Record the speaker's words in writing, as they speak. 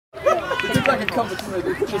like a couple of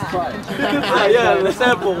just try it. Yeah, the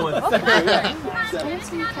sample one. Can I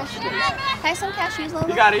have some cashews, Lola?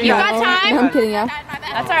 You got it. You got time? No, I'm kidding, yeah.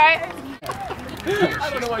 That's all right. I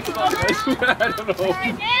don't know why you're talking about I don't know.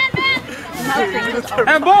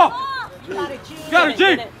 Handball! Got it, G!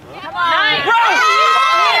 Nice!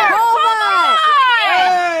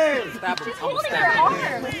 She's holding her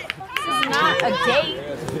arm. This is not a date.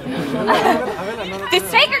 Just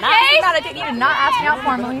take her, Kay! Not a date. You did not ask me out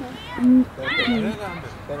formally.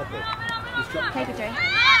 Take it, Jay.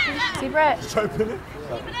 See, Brett.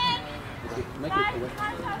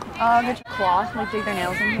 Get your claw, like dig their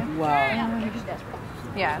nails in you. Wow. You're just desperate.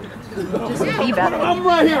 Yeah. Just be better. I'm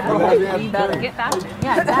right here, bro. Be better. Get faster.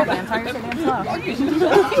 Yeah, exactly. I'm sorry you're so damn slow.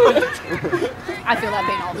 I feel that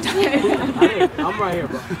pain all the time. I'm right here,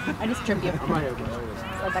 bro. I just trip you. I'm right here, bro.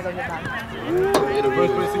 Let that go get done. The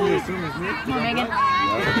first person you assume is me. Come on, Megan.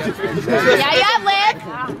 Yeah, Liv.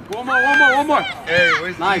 One more. Hey,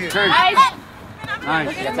 where's the Nice turn. Nice.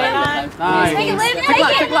 Nice. Nice. Take it, Liv.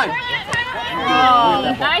 Take line.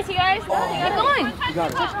 Oh, nice, you guys. Keep going. You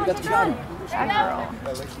got it. You got it. That girl.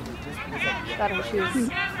 Got her shoes.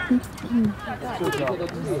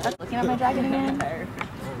 Looking at my dragon again.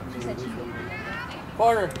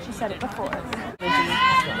 Corner. She said it before.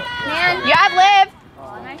 Man, you have Liv.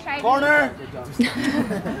 Oh, nice try. Corner.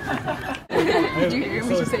 Did you hear me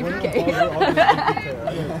just say PK?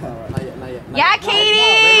 Yeah,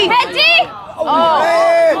 Katie. Head D. Oh.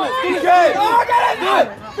 Hey, PK. Oh, I got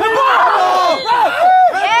it.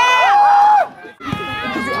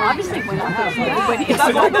 Obviously, when I was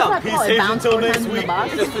He saves until next week.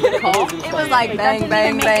 It was like bang,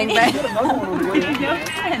 bang, bang, bang.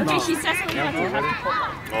 She says something like that.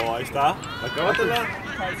 Oh, ahí está. Acábatela.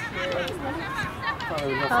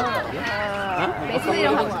 Basically, they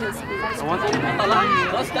don't have to.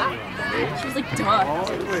 She was like, duh.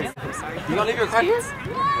 You gonna leave your card here?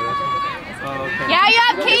 Yeah, you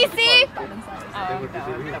have Casey.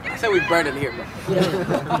 I said we burn it here, bro.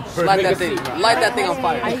 Light that thing. Light that thing on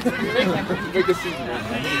fire. Make a scene.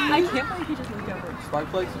 I can't believe he just moved over. Spark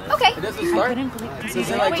plugs? Okay. It doesn't start? Does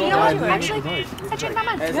it like Wait, go you know what? on? Actually, I changed my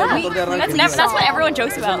mind. That's That's what everyone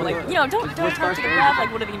jokes about. Like, you know, don't talk to the crowd.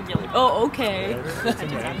 Like, what are they gonna be like? Oh, okay. You're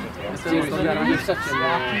such a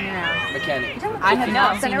mechanic. I have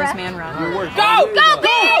not seen this man run. Go, go,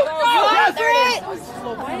 go!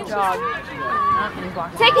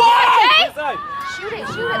 Take it, Jay! Shoot it,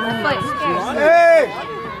 left foot. Hey!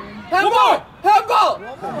 Handball! Handball!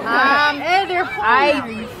 Hey, they're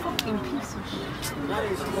you fucking piece of shit.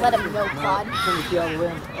 Let him know, Claude.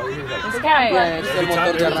 This guy. You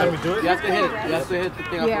have to hit it. You have to hit the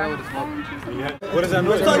thing off the way with the smoke. What is that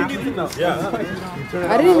noise? Yeah.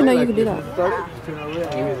 I didn't even know you could do that.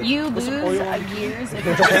 You lose years. Yeah,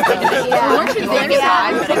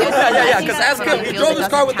 Yeah, because ask him. He drove his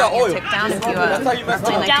car with the oil. Tick down if you That's how you messed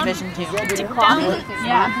play up. like Division 2. Tick down?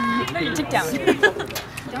 Yeah. No, you tick down. Why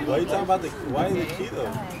are you talking about why the key though?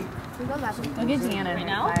 Look at Deanna right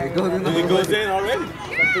now. It goes in already.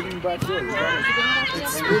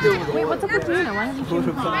 Wait, what's up with Deanna? Why don't you shoot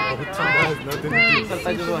him?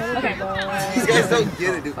 Okay. These guys don't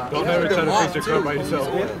get it, dude. Don't ever try to fix your car by yourself.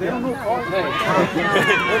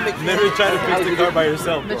 Never try to fix the car by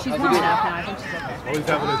yourself. But she's warm enough now. I think she's okay. Always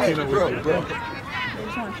having a team with you.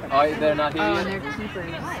 Oh, they're not here Oh, yet? and they're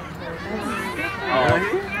keepers.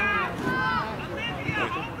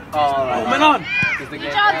 Oh, all right. Moving on. Good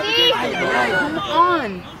job, D! Come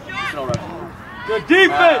on. Good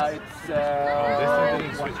defense.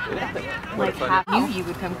 Like half knew you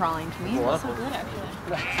would come crawling to me. That's so good,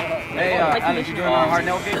 actually. Hey, Alex, you doing a hard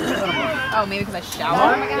nail game? Oh, maybe because I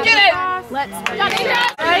showered. Get it! Let's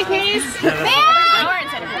All right, Keys. Man!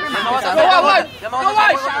 Go wide! Go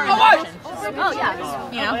wide! Go wide! Oh,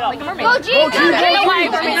 yeah. You know, like a mermaid. Go, G! I don't know why I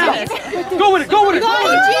mermaid. Go with it. Go with it. Go,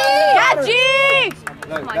 G! Yeah, G!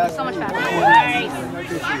 Come on, you're so much faster. Nice.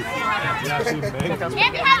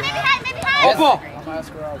 Maybe high. Oh, ball!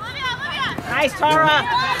 Nice, Tara.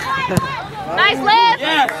 Nice, Liv.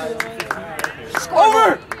 Yes.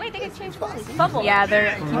 Over! Wait, they can change places. Bubble. Yeah,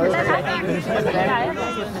 they're keepers.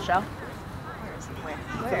 Yeah, with Michelle.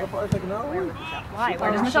 Why?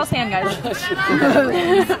 Where does Michelle's hand, guys?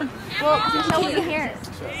 Well, Michelle wasn't here,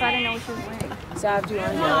 so I didn't know what she was wearing.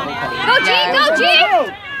 Go, G! Go, G!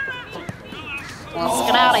 Let's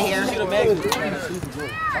get out of here.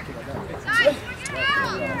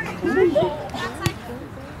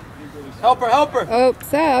 Help her! Oh,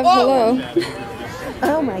 Sav, hello.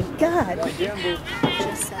 Oh my God.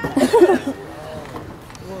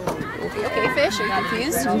 Okay, Fish, are you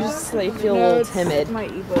confused? I just like feel a little timid. My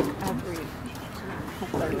ebook.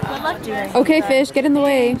 Okay, Fish, get in the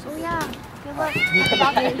way. Oh, yeah.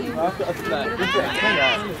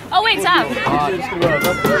 Oh wait, stop.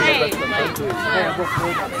 Hey.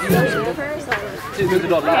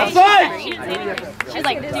 She's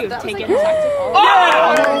like, dude, take it.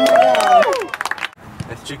 Oh!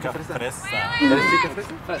 Es chica fresa. ¿Eres chica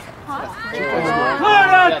fresa?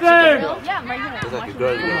 Yeah, I'm right here. It's like a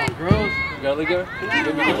girly girl.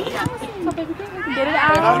 Get it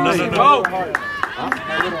out. No.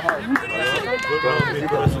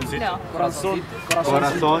 No. Corazón.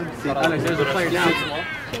 Corazón, sí. Alex, there's a player down.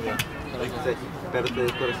 Pero te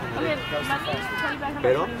descorazonaré.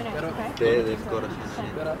 Pero te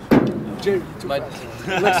descorazonaré. My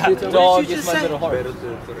dog is my little heart. Pero te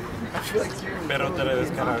descorazonaré. Pero te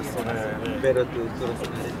descorazonaré. Pero te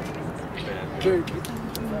descorazonaré.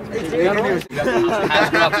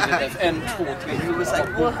 En 2, 3. He was like,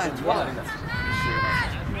 what?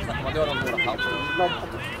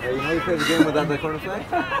 Hey, you know you play the game without the corner flag?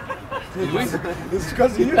 This is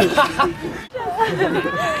because of you.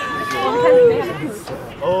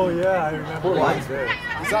 Oh yeah, I remember. What?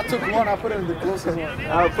 So I took one, I put it in the closest one.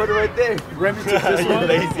 I'll put it right there. Remy took this one.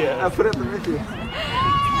 Lazy. I'll put it in the middle.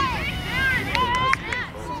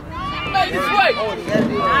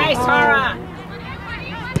 Nice, Tara.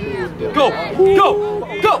 Go!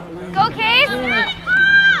 Go, Case.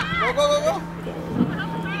 Go.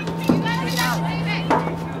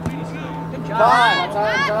 Time.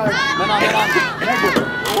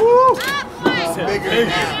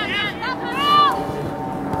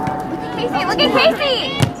 Casey, look at Casey.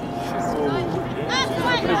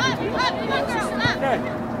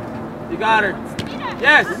 You got her.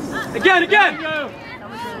 Yes! Again!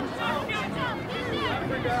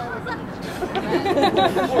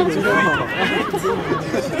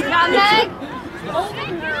 Nutmeg.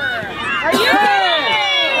 Are you?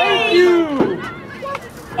 Thank you!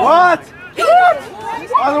 What?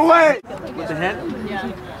 On the way! With the hand?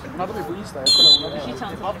 Yeah.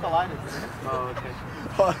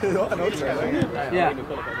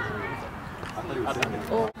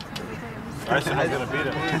 Arsenal's gonna beat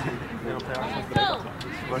him. You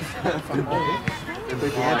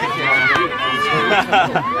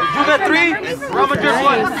got 3, Rama just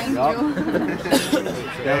 1.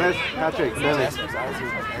 Dennis, Patrick, Dennis.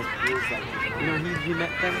 You know, he met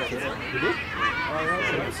them. He did?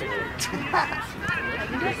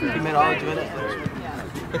 He met all of them.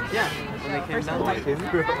 Yeah, when they came down.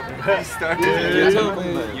 He started.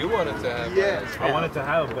 You wanted to have. Yeah. I wanted to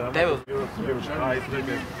have him, but I'm Devil. like, it's like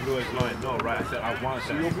Louis Lloyd. No, right? I said I wanted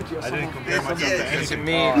that. I didn't compare myself to anything.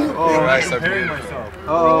 Oh, I'm comparing myself.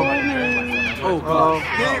 oh. Oh, God.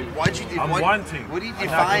 Why'd you I'm wanting. What do you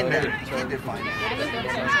define that? You can't define it.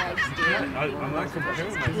 I'm not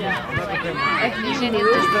comparing myself. I'm not comparing myself.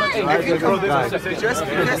 Just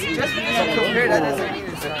because you compare that doesn't mean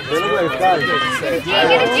it's They look like guys.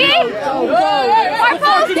 Get a G.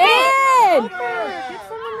 Marcos, Dead!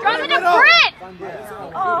 drop it to Brit.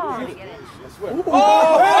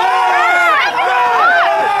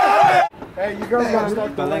 Hey, you girls gotta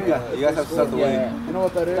start the Palenka, you guys have to start the wedding. You know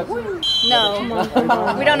what that is? No,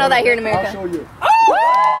 we don't know that here in America. I'll show you.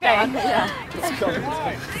 I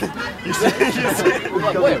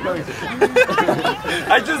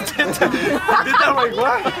just did that like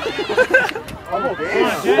what?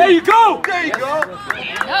 There you go! There you go. Go,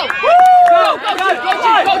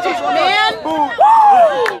 Man.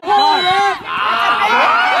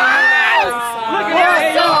 Look at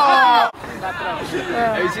that!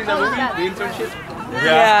 Have you seen that movie, The Internship?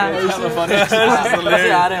 Yeah. It's kind of funny. This is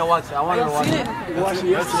hilarious. I didn't watch it. I wanted to watch it. You watched it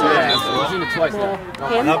yesterday. Yeah, I've seen it twice now.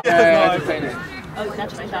 Entertaining. Oh,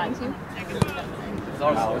 that's my shot. It's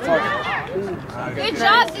hard. Good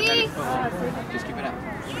job, D. Just keep it out.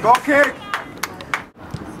 Go kick.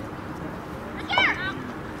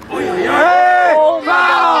 Hey! Foul!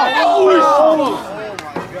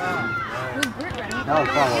 That was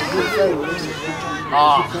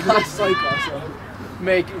foul.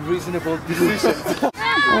 Make reasonable decisions. Wait,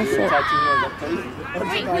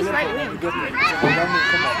 who's right wing?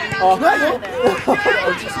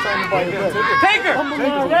 Take her!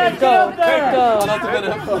 Go.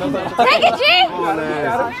 Take it, G. Ole.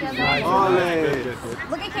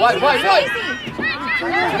 Look at Casey. Why?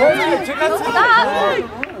 Stop.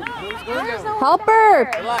 Help her!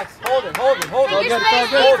 Relax. Hold it. Take your space,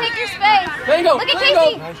 D. Take your space. There you go. Look at There you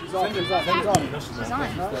Casey. go. She's on.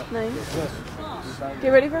 Get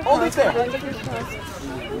ready for Hold it there.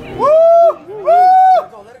 Woo! Woo!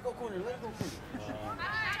 Let it go corner.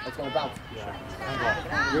 It's gonna bounce.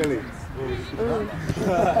 Really?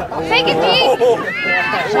 Take it, D.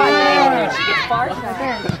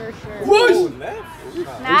 Whoosh!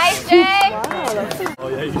 Nice, Jay. Oh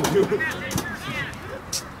yeah, you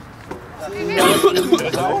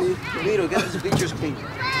Vito, get these bleachers clean.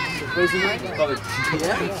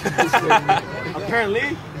 Yeah.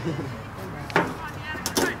 Apparently.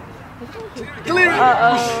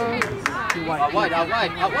 Uh-oh. Out wide, out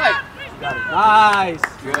wide, out wide. Nice.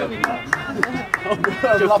 Good.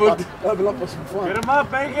 Get him up,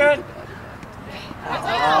 Bacon. I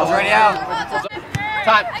was already out.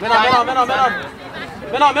 Time. Men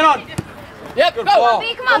on. Yep, Come go. on, B.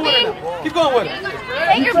 Come on, B. Keep going with it.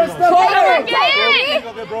 Take your get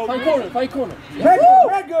in. Fight corner. Very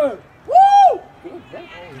good.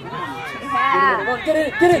 Yeah. Get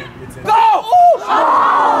it. Go!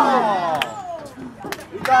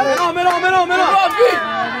 Men on.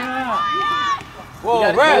 Whoa,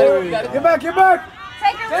 Red. Red. Get back. Take your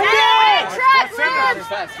track, man.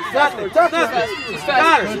 Fast.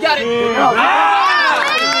 You got it.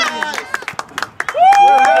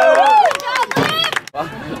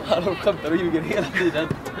 I don't come through you get hit. This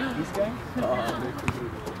guy?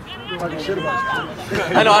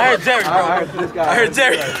 I know, I heard Jerry, bro. I heard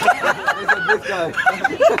Jerry. This guy.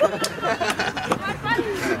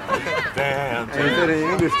 Damn. And he said it in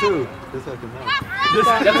English too. Just like the man.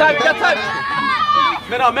 Got time.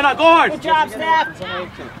 Men on, go hard. Good job, Steph.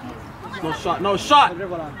 No shot.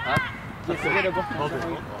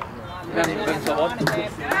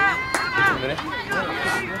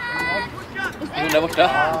 Hon där borta.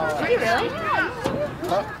 Are you really?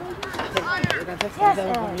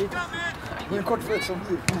 Det är en kort flätt som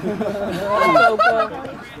du.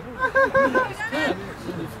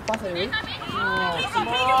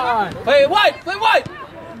 Play wide.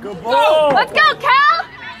 Good ball. Let's go, Cal.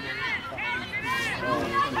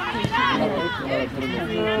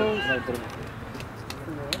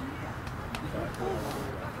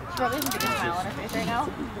 Probably has a big smile on her face right now.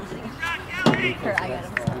 Her, I got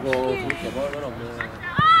him.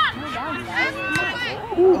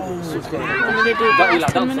 Did they do it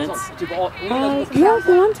for 10 minutes? Yeah, if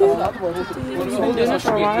you want to. You've been doing it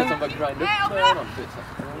for a while.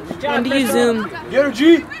 When do you zoom? Get her, G.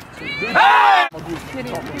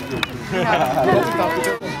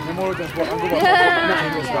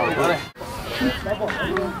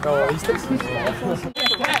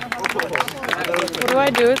 What do I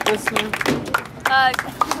do with this one?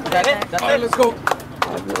 That's it. Let's go. I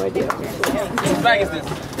have no idea. Whose bag is this?